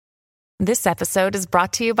This episode is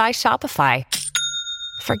brought to you by Shopify.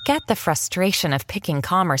 Forget the frustration of picking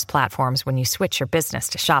commerce platforms when you switch your business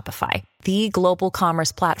to Shopify, the global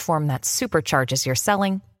commerce platform that supercharges your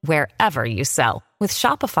selling wherever you sell. With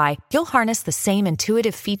Shopify, you'll harness the same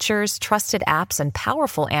intuitive features, trusted apps, and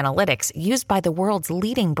powerful analytics used by the world's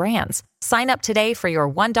leading brands. Sign up today for your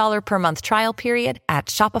 $1 per month trial period at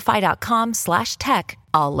shopify.com/tech,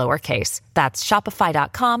 all lowercase. That's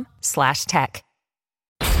shopify.com/tech.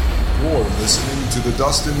 You're listening to the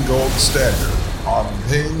Dustin Gold Standard on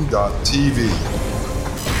Pain.tv.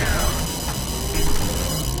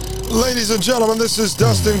 Ladies and gentlemen, this is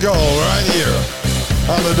Dustin Gold right here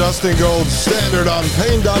on the Dustin Gold Standard on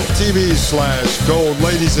Pain.tv/gold.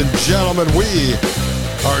 Ladies and gentlemen, we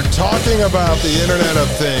are talking about the Internet of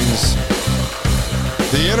Things.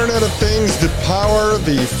 The Internet of Things to power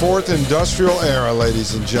the fourth industrial era,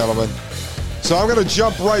 ladies and gentlemen. So I'm going to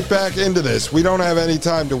jump right back into this. We don't have any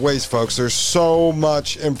time to waste, folks. There's so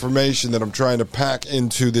much information that I'm trying to pack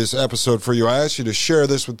into this episode for you. I ask you to share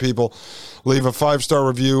this with people, leave a 5-star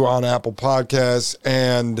review on Apple Podcasts,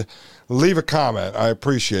 and leave a comment. I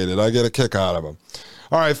appreciate it. I get a kick out of them.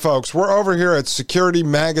 All right, folks, we're over here at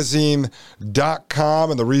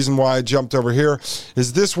securitymagazine.com, and the reason why I jumped over here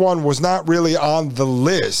is this one was not really on the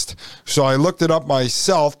list, so I looked it up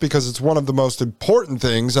myself because it's one of the most important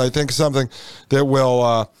things. I think something that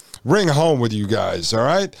will ring home with you guys, all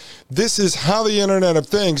right? This is how the Internet of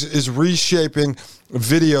Things is reshaping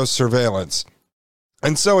video surveillance.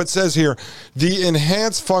 And so it says here, the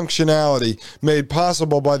enhanced functionality made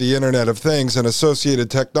possible by the Internet of Things and associated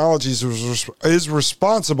technologies is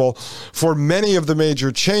responsible for many of the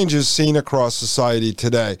major changes seen across society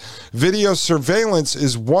today. Video surveillance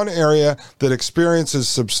is one area that experiences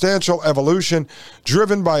substantial evolution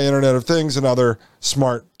driven by Internet of Things and other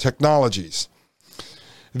smart technologies.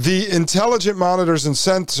 The intelligent monitors and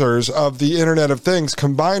sensors of the Internet of Things,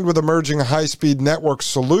 combined with emerging high-speed network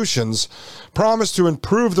solutions, promise to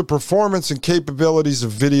improve the performance and capabilities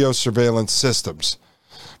of video surveillance systems.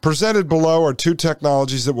 Presented below are two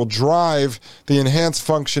technologies that will drive the enhanced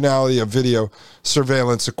functionality of video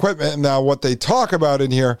surveillance equipment. And now what they talk about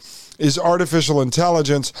in here is artificial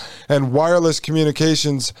intelligence and wireless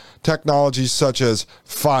communications technologies such as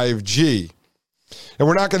 5G. And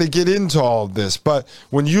we're not going to get into all of this, but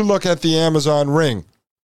when you look at the Amazon Ring,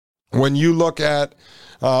 when you look at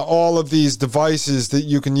all of these devices that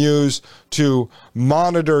you can use to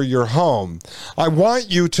monitor your home, I want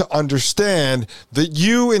you to understand that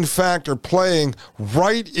you, in fact, are playing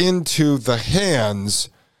right into the hands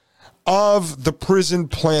of the prison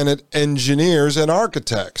planet engineers and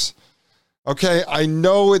architects. Okay, I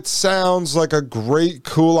know it sounds like a great,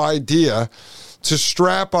 cool idea to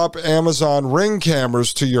strap up Amazon Ring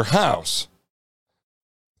cameras to your house,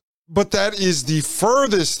 but that is the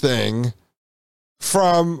furthest thing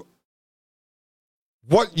from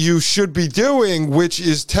what you should be doing, which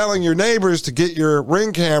is telling your neighbors to get your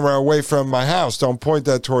Ring camera away from my house. Don't point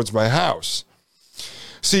that towards my house.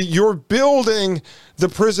 See, you're building the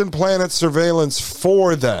prison planet surveillance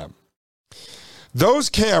for them. Those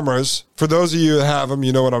cameras, for those of you that have them,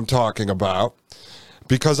 you know what I'm talking about,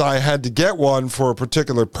 because I had to get one for a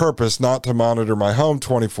particular purpose, not to monitor my home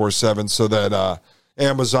 24/7, so that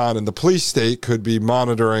Amazon and the police state could be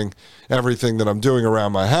monitoring everything that I'm doing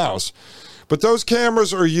around my house. But those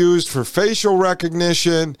cameras are used for facial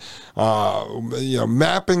recognition,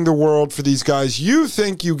 mapping the world for these guys. You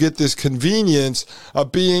think you get this convenience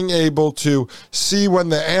of being able to see when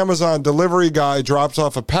the Amazon delivery guy drops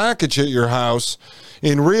off a package at your house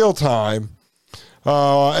in real time.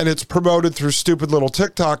 And it's promoted through stupid little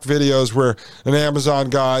TikTok videos where an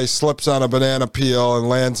Amazon guy slips on a banana peel and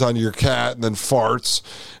lands on your cat and then farts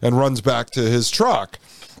and runs back to his truck.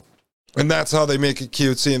 And that's how they make it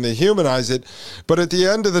cutesy and they humanize it. But at the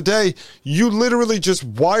end of the day, you literally just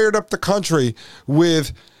wired up the country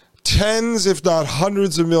with tens, if not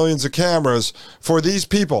hundreds of millions of cameras for these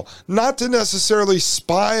people. Not to necessarily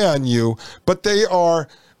spy on you, but they are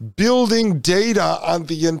building data on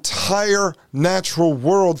the entire natural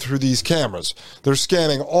world through these cameras. They're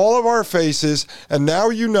scanning all of our faces, and now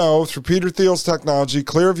you know, through Peter Thiel's technology,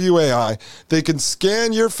 Clearview AI, they can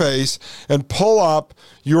scan your face and pull up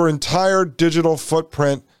your entire digital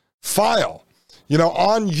footprint file,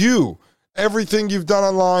 on you. Everything you've done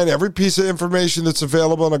online, every piece of information that's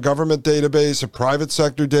available in a government database, a private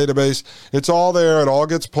sector database, it's all there. It all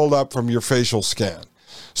gets pulled up from your facial scan.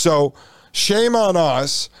 So shame on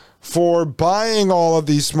us for buying all of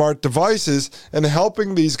these smart devices and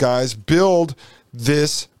helping these guys build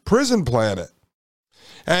this prison planet.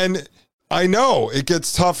 And I know it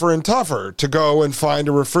gets tougher and tougher to go and find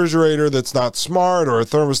a refrigerator that's not smart or a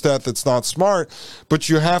thermostat that's not smart, but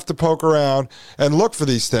you have to poke around and look for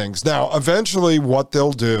these things. Now, eventually what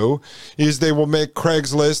they'll do is they will make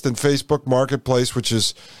Craigslist and Facebook Marketplace,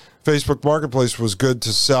 Facebook Marketplace was good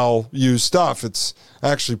to sell used stuff. It's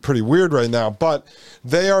actually pretty weird right now, but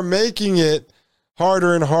they are making it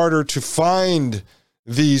harder and harder to find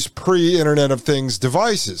these pre-Internet of Things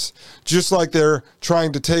devices, just like they're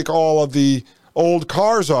trying to take all of the old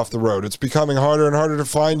cars off the road. It's becoming harder and harder to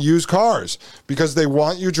find used cars because they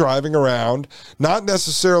want you driving around, not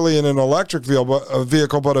necessarily in an electric vehicle,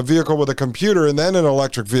 but a vehicle with a computer and then an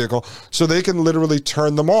electric vehicle, so they can literally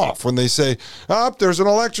turn them off. When they say, there's an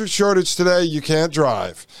electric shortage today, you can't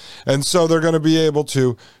drive. And so they're going to be able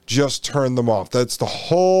to just turn them off. That's the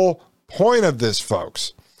whole point of this,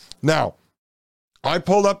 folks. Now, I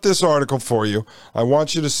pulled up this article for you. I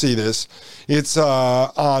want you to see this. It's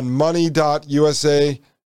on money.usa,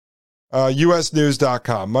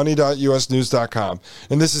 usnews.com, money.usnews.com.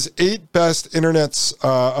 And this is 8 best Internets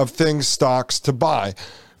of Things stocks to buy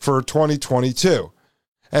for 2022.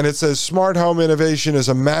 And it says smart home innovation is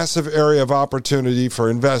a massive area of opportunity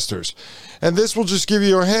for investors. And this will just give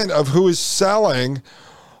you a hint of who is selling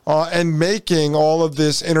and making all of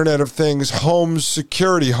this Internet of Things, home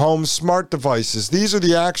security, home smart devices. These are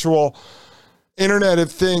the actual Internet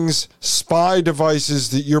of Things spy devices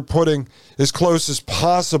that you're putting as close as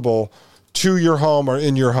possible to your home or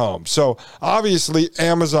in your home. So obviously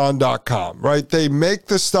Amazon.com, right? They make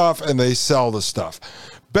the stuff and they sell the stuff.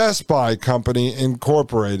 Best Buy Company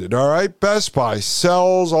Incorporated, all right? Best Buy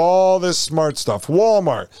sells all this smart stuff.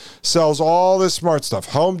 Walmart sells all this smart stuff.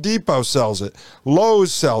 Home Depot sells it.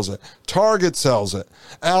 Lowe's sells it. Target sells it.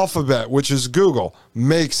 Alphabet, which is Google,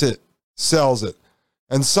 makes it, sells it.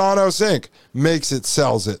 And Sonos Inc. makes it,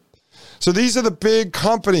 sells it. So these are the big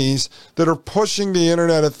companies that are pushing the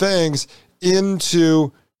Internet of Things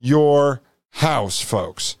into your house,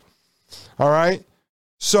 folks. All right?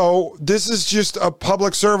 So this is just a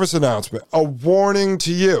public service announcement, a warning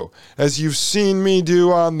to you, as you've seen me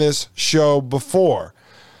do on this show before.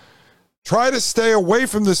 Try to stay away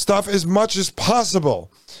from this stuff as much as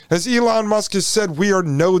possible. As Elon Musk has said, we are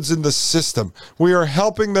nodes in the system. We are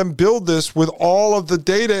helping them build this with all of the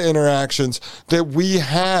data interactions that we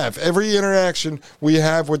have. Every interaction we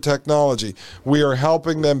have with technology, we are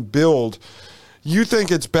helping them build. You think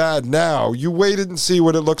it's bad now. You wait and see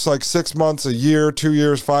what it looks like 6 months, a year, 2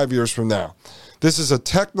 years, 5 years from now. This is a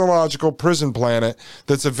technological prison planet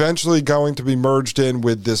that's eventually going to be merged in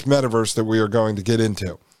with this metaverse that we are going to get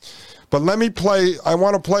into. But I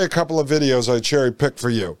want to play a couple of videos I cherry-picked for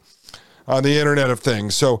you on the Internet of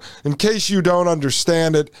Things. So in case you don't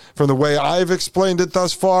understand it from the way I've explained it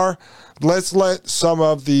thus far, let's let some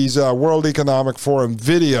of these World Economic Forum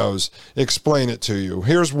videos explain it to you.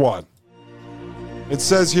 Here's one. It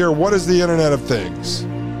says here, what is the Internet of Things?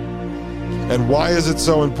 And why is it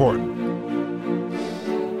so important?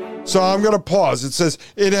 So I'm going to pause. It says,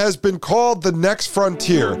 it has been called the next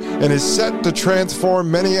frontier and is set to transform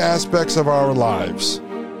many aspects of our lives.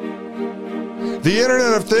 The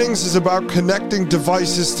Internet of Things is about connecting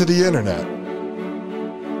devices to the Internet.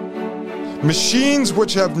 Machines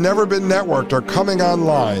which have never been networked are coming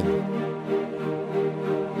online.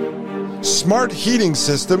 Smart heating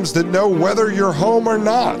systems that know whether you're home or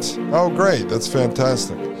not. Oh, great. That's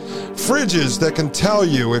fantastic. Fridges that can tell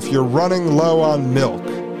you if you're running low on milk.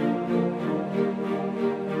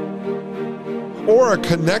 Or a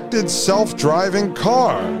connected self-driving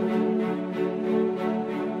car.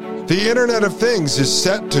 The Internet of Things is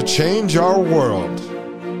set to change our world.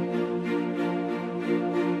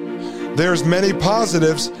 There's many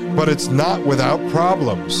positives, but it's not without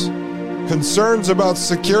problems. Concerns about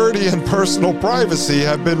security and personal privacy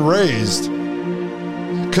have been raised.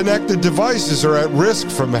 Connected devices are at risk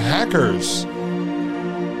from hackers.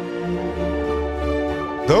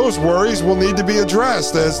 Those worries will need to be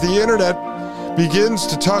addressed as the Internet begins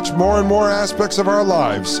to touch more and more aspects of our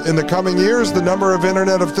lives. In the coming years, the number of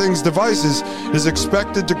Internet of Things devices is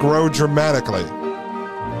expected to grow dramatically.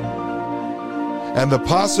 And the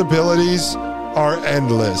possibilities are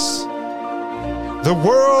endless. The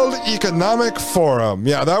World Economic Forum.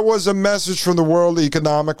 Yeah, that was a message from the World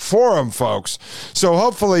Economic Forum, folks. So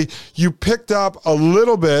hopefully you picked up a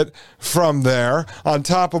little bit from there on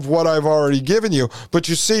top of what I've already given you. But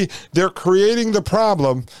you see, they're creating the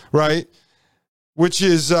problem, right? Which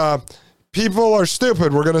is people are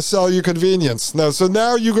stupid. We're going to sell you convenience. So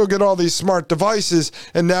now you go get all these smart devices,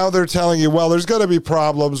 and now they're telling you, well, there's going to be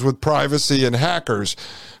problems with privacy and hackers.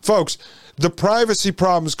 Folks, the privacy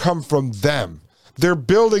problems come from them. They're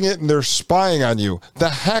building it and they're spying on you. The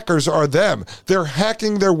hackers are them. They're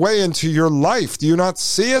hacking their way into your life. Do you not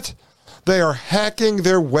see it? They are hacking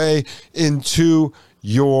their way into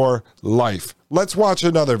your life. Let's watch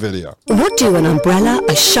another video. What do an umbrella,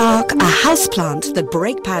 a shark, a houseplant, the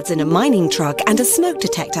brake pads in a mining truck, and a smoke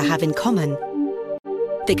detector have in common?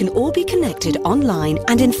 They can all be connected online,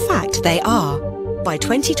 and in fact, they are. By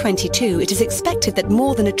 2022, it is expected that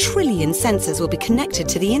more than 1 trillion sensors will be connected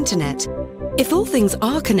to the internet. If all things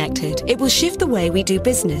are connected, it will shift the way we do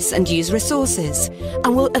business and use resources,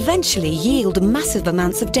 and will eventually yield massive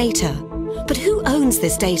amounts of data. But who owns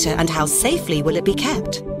this data and how safely will it be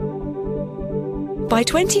kept? By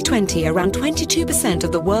 2020, around 22%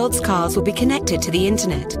 of the world's cars will be connected to the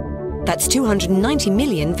internet. That's 290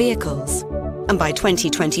 million vehicles. And by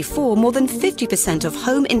 2024, more than 50% of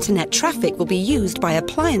home internet traffic will be used by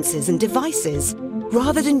appliances and devices,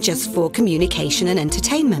 rather than just for communication and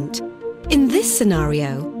entertainment. In this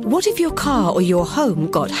scenario, what if your car or your home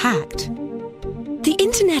got hacked? The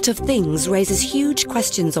Internet of Things raises huge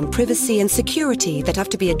questions on privacy and security that have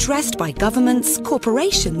to be addressed by governments,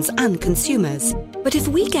 corporations, and consumers. But if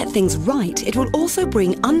we get things right, it will also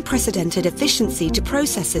bring unprecedented efficiency to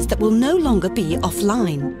processes that will no longer be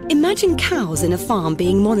offline. Imagine cows in a farm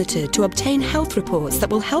being monitored to obtain health reports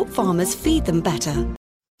that will help farmers feed them better.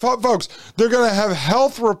 Folks, they're going to have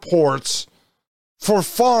health reports for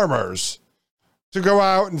farmers to go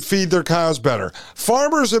out and feed their cows better.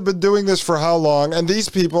 Farmers have been doing this for how long, and these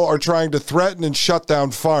people are trying to threaten and shut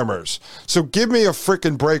down farmers. So give me a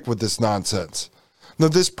freaking break with this nonsense. Now,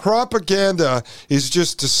 this propaganda is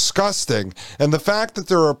just disgusting, and the fact that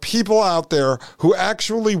there are people out there who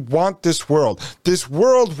actually want this world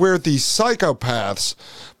where these psychopaths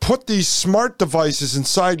put these smart devices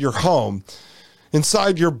inside your home,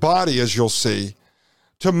 inside your body, as you'll see,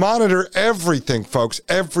 to monitor everything, folks,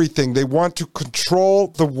 everything. They want to control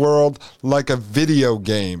the world like a video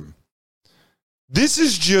game. This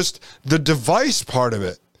is just the device part of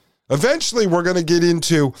it. Eventually, we're going to get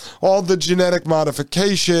into all the genetic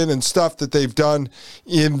modification and stuff that they've done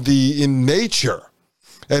in nature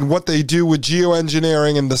and what they do with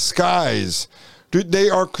geoengineering in the skies.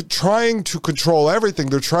 They are trying to control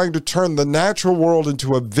everything. They're trying to turn the natural world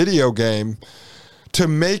into a video game to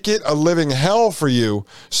make it a living hell for you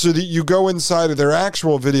so that you go inside of their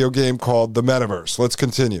actual video game called the metaverse. Let's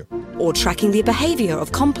continue. Or tracking the behavior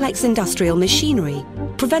of complex industrial machinery,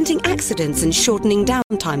 preventing accidents and shortening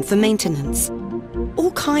downtime for maintenance.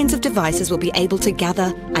 All kinds of devices will be able to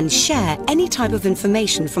gather and share any type of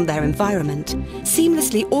information from their environment,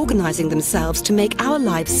 seamlessly organizing themselves to make our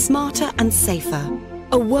lives smarter and safer.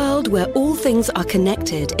 A world where all things are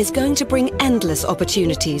connected is going to bring endless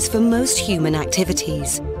opportunities for most human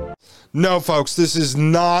activities. No, folks, this is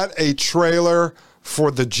not a trailer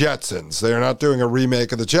for the Jetsons. They are not doing a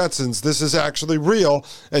remake of the Jetsons. This is actually real,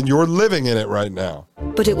 and you're living in it right now.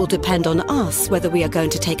 But it will depend on us whether we are going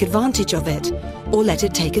to take advantage of it or let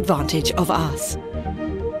it take advantage of us.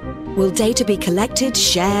 Will data be collected,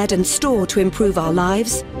 shared, and stored to improve our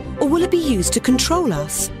lives, or will it be used to control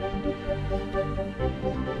us?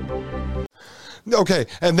 Okay,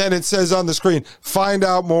 and then it says on the screen, find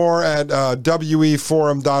out more at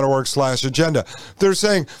weforum.org/agenda. They're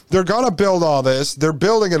saying they're going to build all this. They're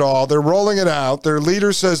building it all. They're rolling it out. Their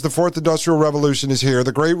leader says the fourth industrial revolution is here.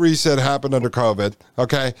 The Great Reset happened under COVID,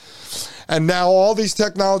 okay? And now all these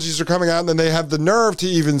technologies are coming out, and then they have the nerve to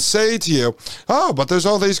even say to you, oh, but there's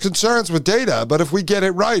all these concerns with data, but if we get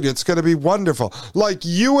it right, it's going to be wonderful. Like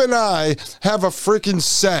you and I have a freaking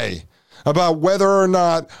say about whether or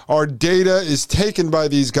not our data is taken by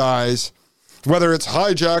these guys, whether it's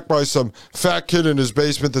hijacked by some fat kid in his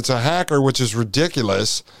basement that's a hacker, which is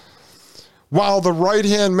ridiculous, while the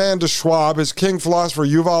right-hand man to Schwab, his king philosopher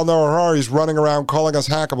Yuval Noah Harari, is running around calling us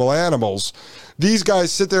hackable animals. These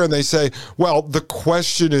guys sit there and they say, well, the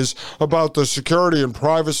question is about the security and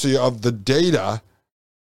privacy of the data.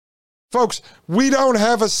 Folks, we don't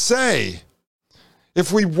have a say.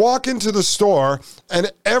 If we walk into the store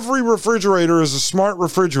and every refrigerator is a smart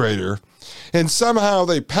refrigerator, and somehow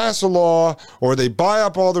they pass a law or they buy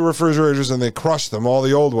up all the refrigerators and they crush them, all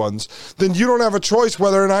the old ones, then you don't have a choice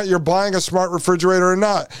whether or not you're buying a smart refrigerator or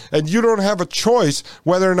not. And you don't have a choice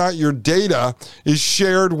whether or not your data is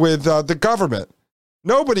shared with the government.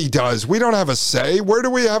 Nobody does. We don't have a say. Where do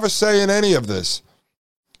we have a say in any of this?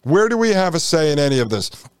 Where do we have a say in any of this?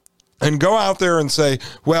 And go out there and say,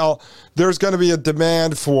 well, there's going to be a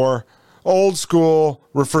demand for old school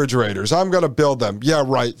refrigerators. I'm going to build them. Yeah,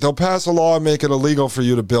 right. They'll pass a law and make it illegal for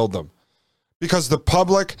you to build them. Because the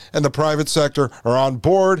public and the private sector are on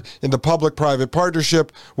board in the public-private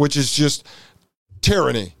partnership, which is just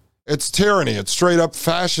tyranny. It's tyranny. It's straight up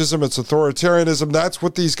fascism. It's authoritarianism. That's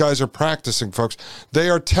what these guys are practicing, folks. They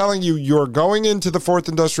are telling you you're going into the fourth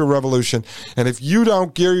industrial revolution, and if you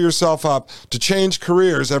don't gear yourself up to change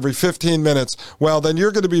careers every 15 minutes, well, then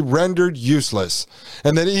you're going to be rendered useless.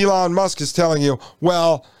 And then Elon Musk is telling you,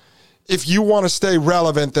 well, if you want to stay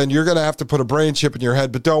relevant, then you're going to have to put a brain chip in your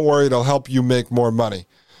head, but don't worry, it'll help you make more money.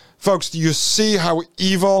 Folks, do you see how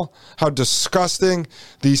evil, how disgusting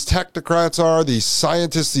these technocrats are, these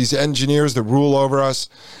scientists, these engineers that rule over us,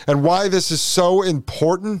 and why this is so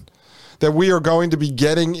important that we are going to be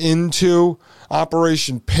getting into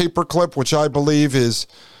Operation Paperclip, which I believe is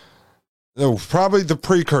probably the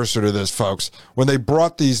precursor to this, folks, when they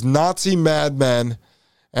brought these Nazi madmen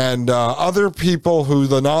and other people who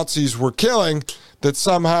the Nazis were killing that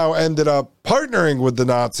somehow ended up partnering with the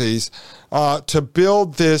Nazis to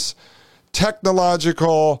build this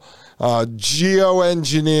technological,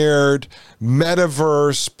 geoengineered,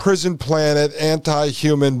 metaverse, prison planet,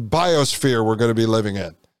 anti-human biosphere we're going to be living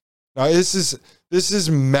in. Now, this is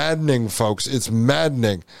maddening, folks. It's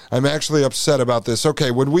maddening. I'm actually upset about this.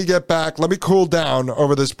 Okay, when we get back, let me cool down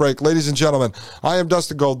over this break. Ladies and gentlemen, I am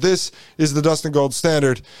Dustin Gold. This is the Dustin Gold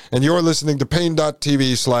Standard, and you're listening to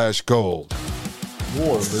Pain.tv/gold.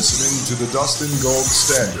 You're listening to the Dustin Gold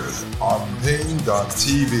Standard on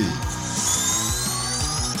Pain.tv.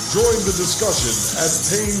 Join the discussion at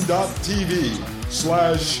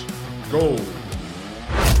Pain.tv/gold.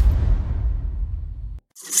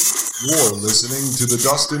 You're listening to the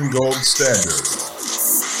Dustin Gold Standard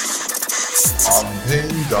on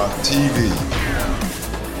Pain.tv.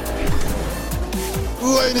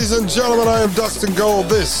 Ladies and gentlemen, I am Dustin Gold.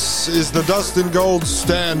 This is the Dustin Gold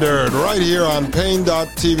Standard right here on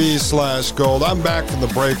Pain.tv/gold. I'm back from the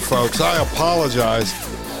break, folks. I apologize.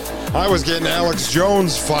 I was getting Alex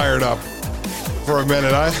Jones fired up for a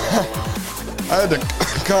minute. I had to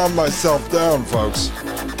calm myself down, folks.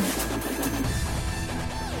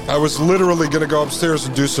 I was literally going to go upstairs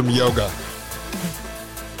and do some yoga.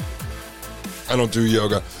 I don't do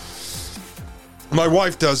yoga. My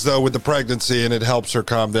wife does, though, with the pregnancy, and it helps her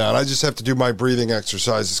calm down. I just have to do my breathing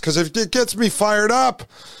exercises because it gets me fired up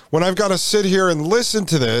when I've got to sit here and listen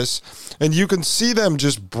to this, and you can see them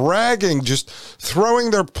just bragging, just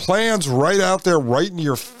throwing their plans right out there, right in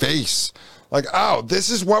your face. Like, oh, this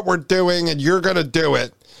is what we're doing, and you're going to do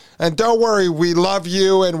it. And don't worry, we love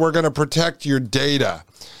you, and we're going to protect your data.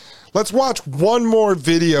 Let's watch one more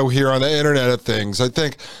video here on the Internet of Things. I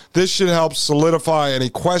think this should help solidify any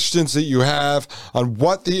questions that you have on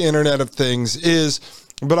what the Internet of Things is.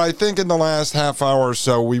 But I think in the last half hour or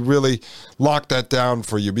so, we really locked that down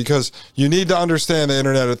for you because you need to understand the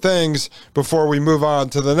Internet of Things before we move on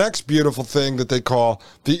to the next beautiful thing that they call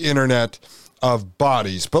the Internet of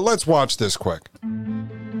Bodies. But let's watch this quick.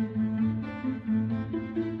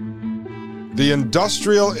 The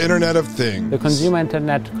industrial Internet of Things. The consumer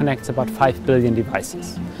internet connects about 5 billion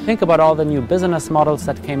devices. Think about all the new business models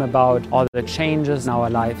that came about, all the changes in our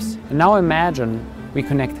lives. And now imagine we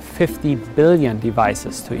connect 50 billion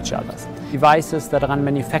devices to each other. Devices that run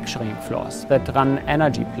manufacturing floors, that run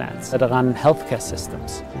energy plants, that run healthcare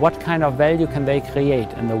systems. What kind of value can they create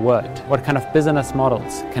in the world? What kind of business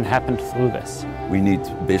models can happen through this? We need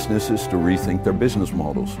businesses to rethink their business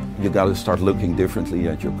models. You got to start looking differently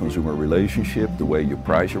at your consumer relationship, the way you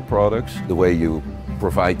price your products, the way you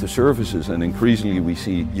provide the services, and increasingly we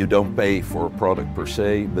see you don't pay for a product per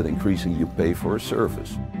se, but increasingly you pay for a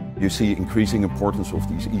service. You see increasing importance of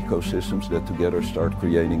these ecosystems that together start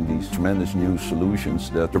creating these tremendous new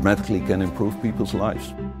solutions that dramatically can improve people's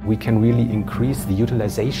lives. We can really increase the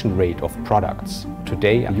utilization rate of products.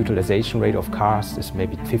 Today, a utilization rate of cars is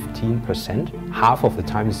maybe 15%. Half of the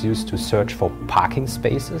time is used to search for parking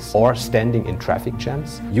spaces or standing in traffic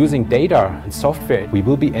jams. Using data and software, we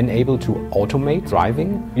will be enabled to automate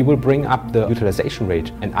driving. We will bring up the utilization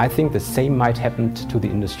rate. And I think the same might happen to the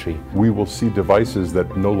industry. We will see devices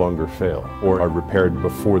that no longer fail or are repaired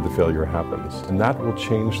before the failure happens. And that will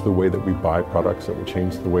change the way that we buy products. It will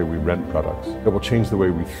change the way we rent products. It will change the way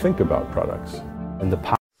we think about products. And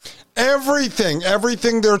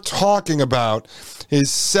Everything they're talking about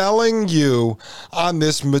is selling you on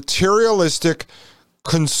this materialistic,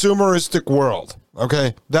 consumeristic world.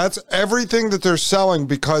 Okay, that's everything that they're selling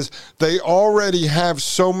because they already have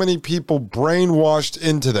so many people brainwashed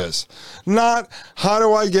into this. Not how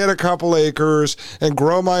do I get a couple acres and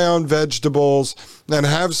grow my own vegetables and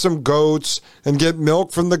have some goats and get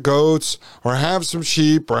milk from the goats, or have some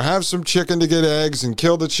sheep, or have some chicken to get eggs and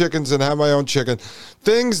kill the chickens and have my own chicken.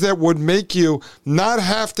 Things that would make you not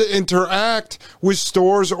have to interact with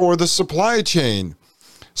stores or the supply chain.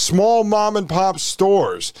 small mom and pop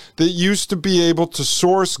stores that used to be able to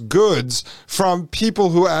source goods from people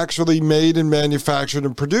who actually made and manufactured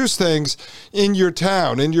and produced things in your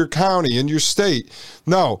town, in your county, in your state.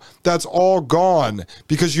 No, that's all gone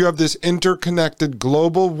because you have this interconnected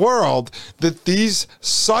global world that these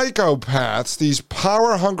psychopaths, these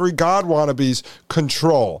power-hungry God wannabes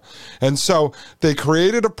control. And so they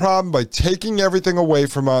created a problem by taking everything away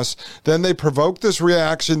from us. Then they provoked this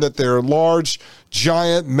reaction that their large,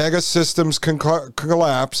 giant mega systems can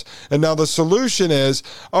collapse. And now the solution is,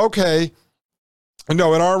 okay,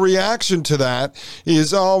 no, and our reaction to that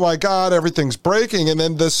is, oh my God, everything's breaking. And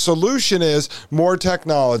then the solution is more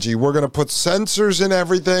technology. We're going to put sensors in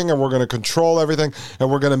everything and we're going to control everything and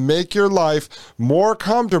we're going to make your life more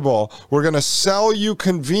comfortable. We're going to sell you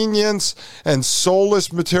convenience and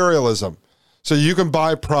soulless materialism so you can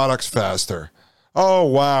buy products faster. Oh,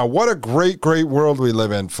 wow. What a great, great world we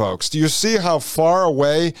live in, folks. Do you see how far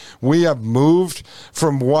away we have moved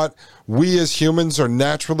from what we as humans are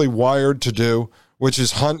naturally wired to do, which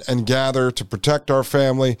is hunt and gather to protect our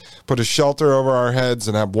family, put a shelter over our heads,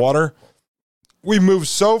 and have water? We moved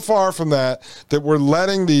so far from that we're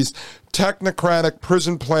letting these technocratic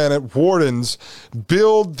prison planet wardens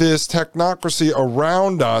build this technocracy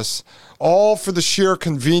around us, all for the sheer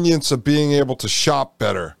convenience of being able to shop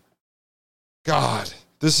better. God,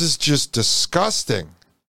 this is just disgusting.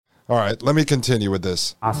 All right, let me continue with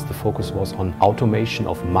this. As the focus was on automation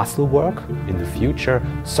of muscle work, in the future,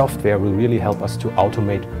 software will really help us to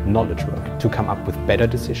automate knowledge work, to come up with better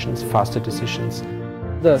decisions, faster decisions.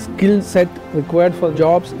 The skill set required for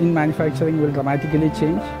jobs in manufacturing will dramatically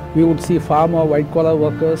change. We would see far more white-collar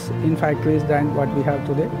workers in factories than what we have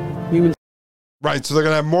today. Right, so they're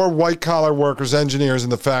going to have more white-collar workers, engineers in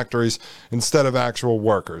the factories instead of actual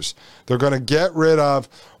workers. They're going to get rid of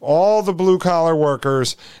all the blue-collar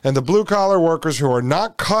workers, and the blue-collar workers who are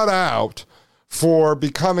not cut out for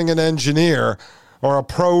becoming an engineer or a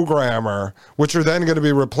programmer, which are then going to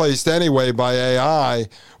be replaced anyway by AI.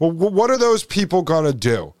 Well, what are those people going to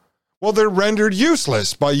do? Well, they're rendered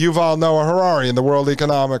useless by Yuval Noah Harari in the World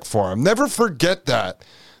Economic Forum. Never forget that.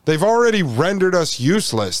 They've already rendered us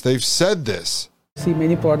useless. They've said this. See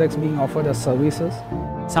many products being offered as services.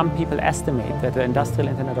 Some people estimate that the industrial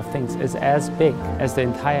Internet of Things is as big as the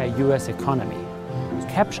entire US economy.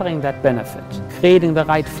 Capturing that benefit, creating the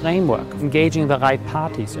right framework, engaging the right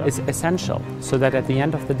parties is essential so that at the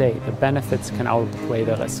end of the day, the benefits can outweigh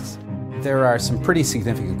the risks. There are some pretty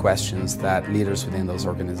significant questions that leaders within those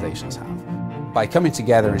organizations have. By coming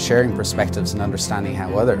together and sharing perspectives and understanding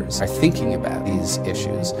how others are thinking about these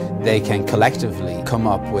issues, they can collectively come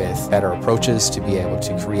up with better approaches to be able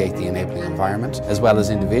to create the enabling environment, as well as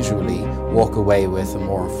individually walk away with a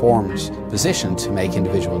more informed position to make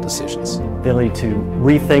individual decisions. Ability to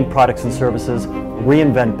rethink products and services,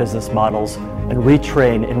 reinvent business models, and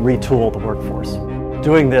retrain and retool the workforce.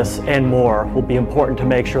 Doing this and more will be important to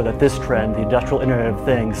make sure that this trend, the industrial Internet of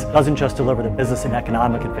Things, doesn't just deliver the business and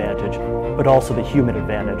economic advantage, but also the human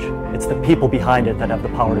advantage. It's the people behind it that have the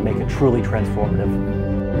power to make it truly transformative.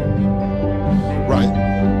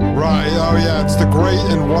 Right. Oh yeah, it's the great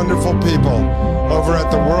and wonderful people over at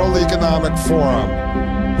the World Economic Forum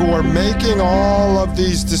who are making all of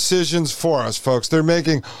these decisions for us, folks. They're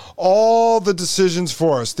making all the decisions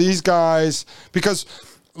for us. These guys, because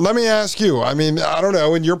let me ask you, I mean, I don't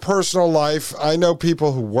know, in your personal life, I know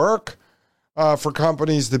people who work for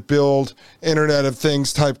companies that build Internet of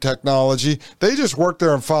Things type technology. They just work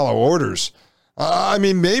there and follow orders. I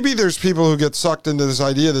mean, maybe there's people who get sucked into this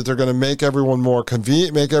idea that they're going to make everyone more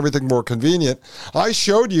convenient, make everything more convenient. I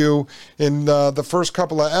showed you in the first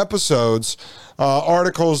couple of episodes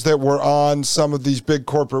articles that were on some of these big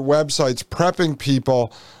corporate websites prepping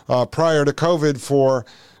people prior to COVID for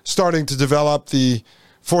starting to develop the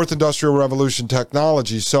Fourth Industrial Revolution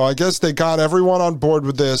technology. So I guess they got everyone on board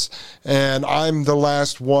with this, and I'm the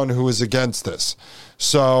last one who is against this.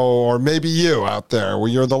 So, or maybe you out there,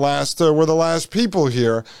 we're the last people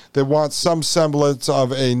here that want some semblance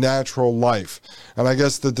of a natural life. And I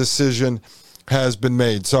guess the decision has been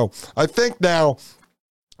made. So I think now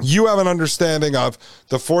you have an understanding of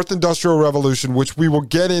the Fourth Industrial Revolution, which we will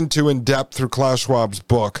get into in depth through Klaus Schwab's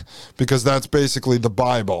book, because that's basically the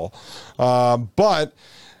Bible. But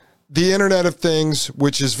the Internet of Things,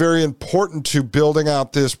 which is very important to building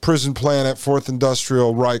out this prison planet, Fourth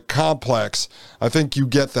Industrial Reich complex, I think you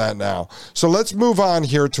get that now. So let's move on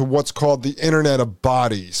here to what's called the Internet of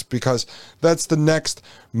Bodies, because that's the next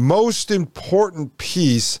most important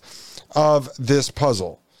piece of this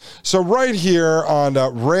puzzle. So right here on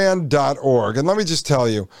rand.org, and let me just tell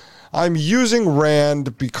you, I'm using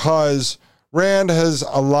RAND because Rand has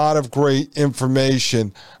a lot of great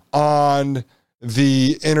information on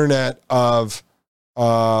the Internet of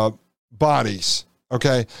Bodies,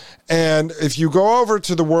 okay? And if you go over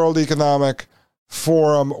to the World Economic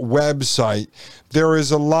Forum website, there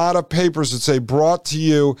is a lot of papers that say brought to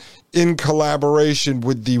you in collaboration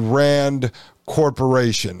with the Rand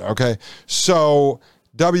Corporation, okay? So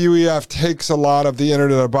WEF takes a lot of the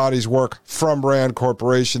Internet of Bodies work from Rand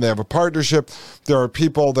Corporation. They have a partnership. There are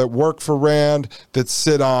people that work for Rand that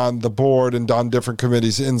sit on the board and on different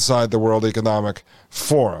committees inside the World Economic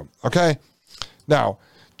Forum, okay? Now,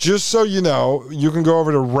 just so you know, you can go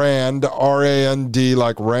over to Rand, R-A-N-D,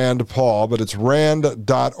 like Rand Paul, but it's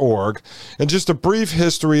rand.org. And just a brief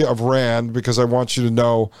history of Rand, because I want you to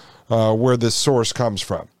know where this source comes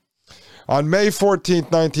from. On May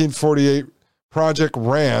 14th, 1948, Project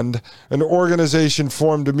Rand, an organization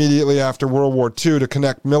formed immediately after World War II to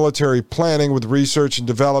connect military planning with research and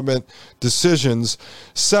development decisions,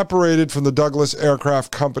 separated from the Douglas Aircraft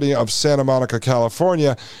Company of Santa Monica,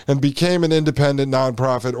 California, and became an independent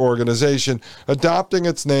nonprofit organization, adopting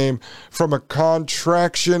its name from a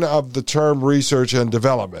contraction of the term research and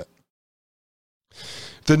development.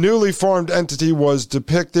 The newly formed entity was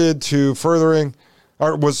dedicated to furthering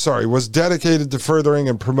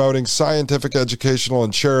and promoting scientific, educational,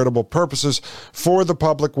 and charitable purposes for the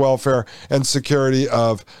public welfare and security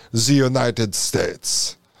of the United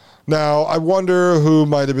States. Now, I wonder who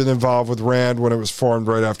might have been involved with Rand when it was formed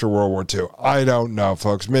right after World War II. I don't know,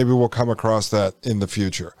 folks. Maybe we'll come across that in the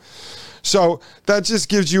future. So that just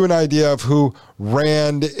gives you an idea of who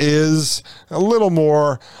Rand is. A little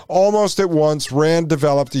more. Almost at once, Rand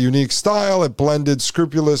developed a unique style. It blended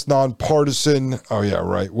scrupulous, nonpartisan,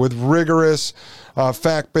 with rigorous,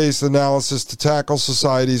 fact-based analysis to tackle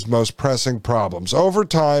society's most pressing problems. Over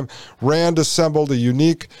time, Rand assembled a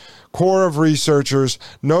unique core of researchers,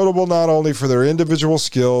 notable not only for their individual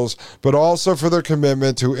skills, but also for their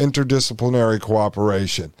commitment to interdisciplinary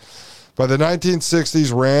cooperation. By the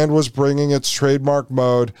 1960s, Rand was bringing its trademark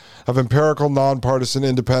mode of empirical, nonpartisan,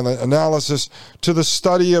 independent analysis to the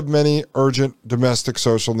study of many urgent domestic,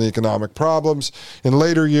 social, and economic problems. In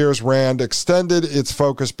later years, Rand extended its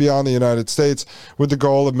focus beyond the United States with the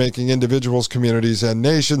goal of making individuals, communities, and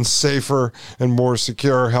nations safer and more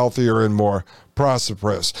secure, healthier, and more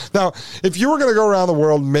prosperous. Now, if you were going to go around the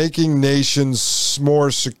world making nations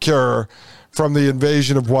more secure from the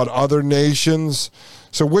invasion of other nations?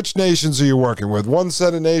 So which nations are you working with? One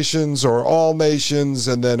set of nations or all nations?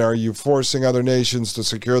 And then are you forcing other nations to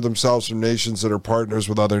secure themselves from nations that are partners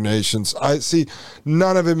with other nations? I see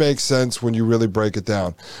none of it makes sense when you really break it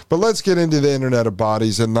down. But let's get into the Internet of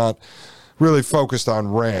Bodies and not really focused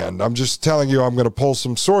on Rand. I'm just telling you I'm going to pull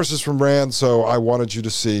some sources from Rand, so I wanted you to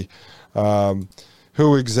see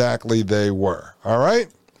who exactly they were. All right?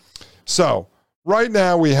 So right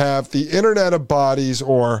now we have the Internet of Bodies,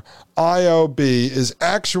 or IOB, is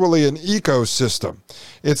actually an ecosystem.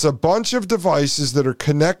 It's a bunch of devices that are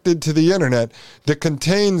connected to the Internet that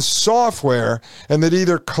contain software and that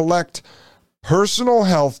either collect personal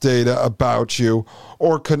health data about you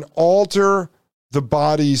or can alter the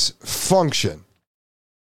body's function.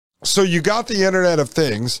 So you got the Internet of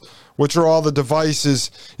Things, which are all the devices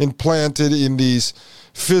implanted in these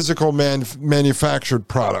physical manufactured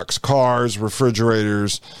products, cars,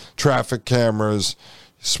 refrigerators, traffic cameras,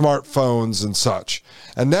 smartphones, and such.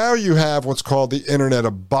 And now you have what's called the Internet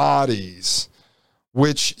of Bodies,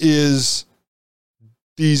 which is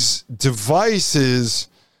these devices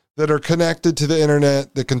that are connected to the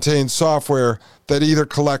Internet that contain software that either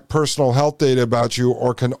collect personal health data about you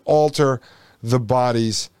or can alter the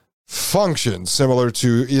body's function, similar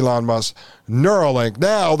to Elon Musk's Neuralink.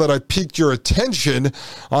 Now that I piqued your attention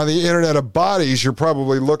on the Internet of Bodies, you're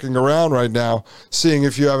probably looking around right now, seeing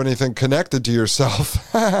if you have anything connected to yourself.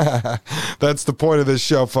 That's the point of this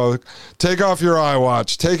show, folks. Take off your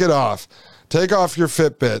iWatch. Take it off. Take off your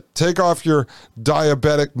Fitbit. Take off your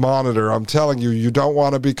diabetic monitor. I'm telling you, you don't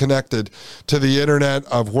want to be connected to the Internet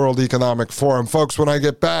of World Economic Forum. Folks, when I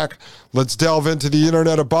get back, let's delve into the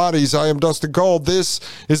Internet of Bodies. I am Dustin Gold. This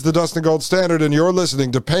is the Dustin Gold Standard, and you're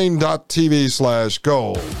listening to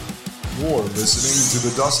Pain.tv/gold. You're listening to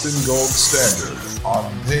the Dustin Gold Standard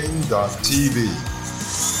on Pain.tv.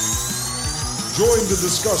 Join the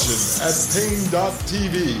discussion at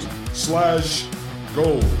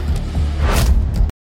Pain.tv/gold.